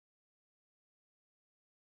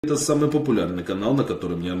это самый популярный канал, на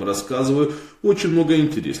котором я вам рассказываю очень много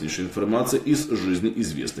интереснейшей информации из жизни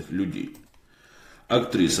известных людей.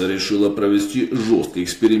 Актриса решила провести жесткий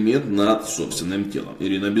эксперимент над собственным телом.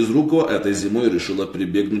 Ирина Безрукова этой зимой решила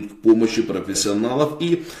прибегнуть к помощи профессионалов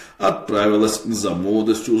и отправилась за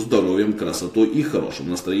молодостью, здоровьем, красотой и хорошим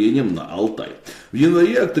настроением на Алтай. В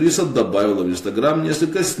январе актриса добавила в Инстаграм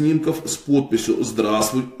несколько снимков с подписью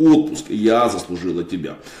 «Здравствуй, отпуск, я заслужила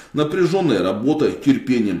тебя». Напряженная работа,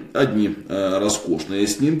 терпением, одни роскошные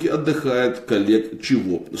снимки, отдыхает коллег,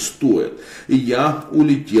 чего стоит. И я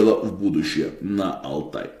улетела в будущее на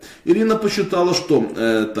Алтай. Ирина посчитала, что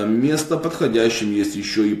это место подходящим есть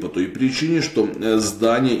еще и по той причине, что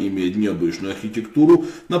здание имеет необычную архитектуру,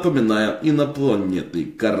 напоминая инопланетный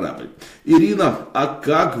корабль. Ирина, а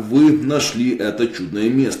как вы нашли это чудное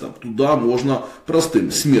место? Туда можно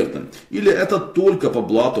простым смертным. Или это только по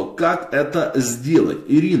блату? Как это сделать?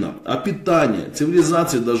 Ирина, а питание,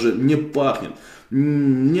 цивилизации даже не пахнет.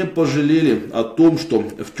 Не пожалели о том, что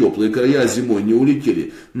в теплые края зимой не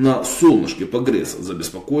улетели на солнышке погреться,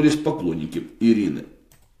 забеспокоились поклонники Ирины.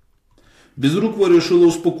 Безрукова решила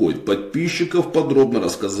успокоить подписчиков, подробно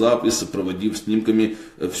рассказав и сопроводив снимками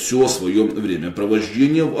все свое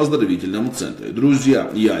времяпровождение в оздоровительном центре. Друзья,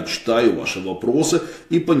 я читаю ваши вопросы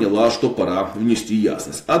и поняла, что пора внести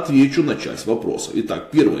ясность. Отвечу на часть вопроса.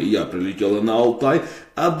 Итак, первое. Я прилетела на Алтай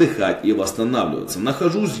отдыхать и восстанавливаться.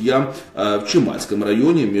 Нахожусь я в Чемальском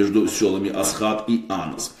районе между селами Асхат и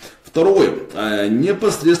Анас. Второе.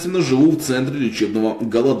 Непосредственно живу в центре лечебного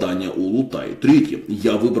голодания Улутай. Третье.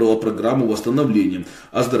 Я выбрала программу восстановления,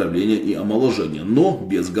 оздоровления и омоложения, но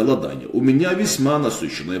без голодания. У меня весьма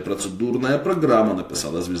насыщенная процедурная программа,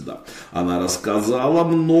 написала звезда. Она рассказала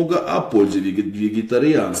много о пользе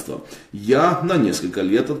вегетарианства. Я на несколько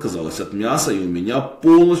лет отказалась от мяса, и у меня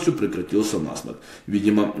полностью прекратился насморк.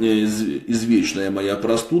 Видимо, извечная моя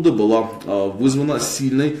простуда была вызвана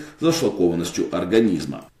сильной зашлакованностью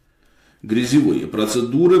организма. Грязевые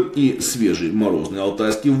процедуры и свежий морозный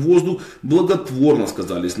алтайский воздух благотворно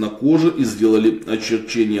сказались на коже и сделали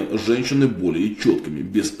очерчения женщины более четкими,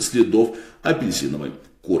 без следов апельсиновой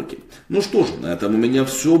корки. Ну что ж, на этом у меня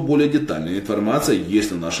все. Более детальная информация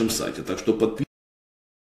есть на нашем сайте, так что подписывайтесь.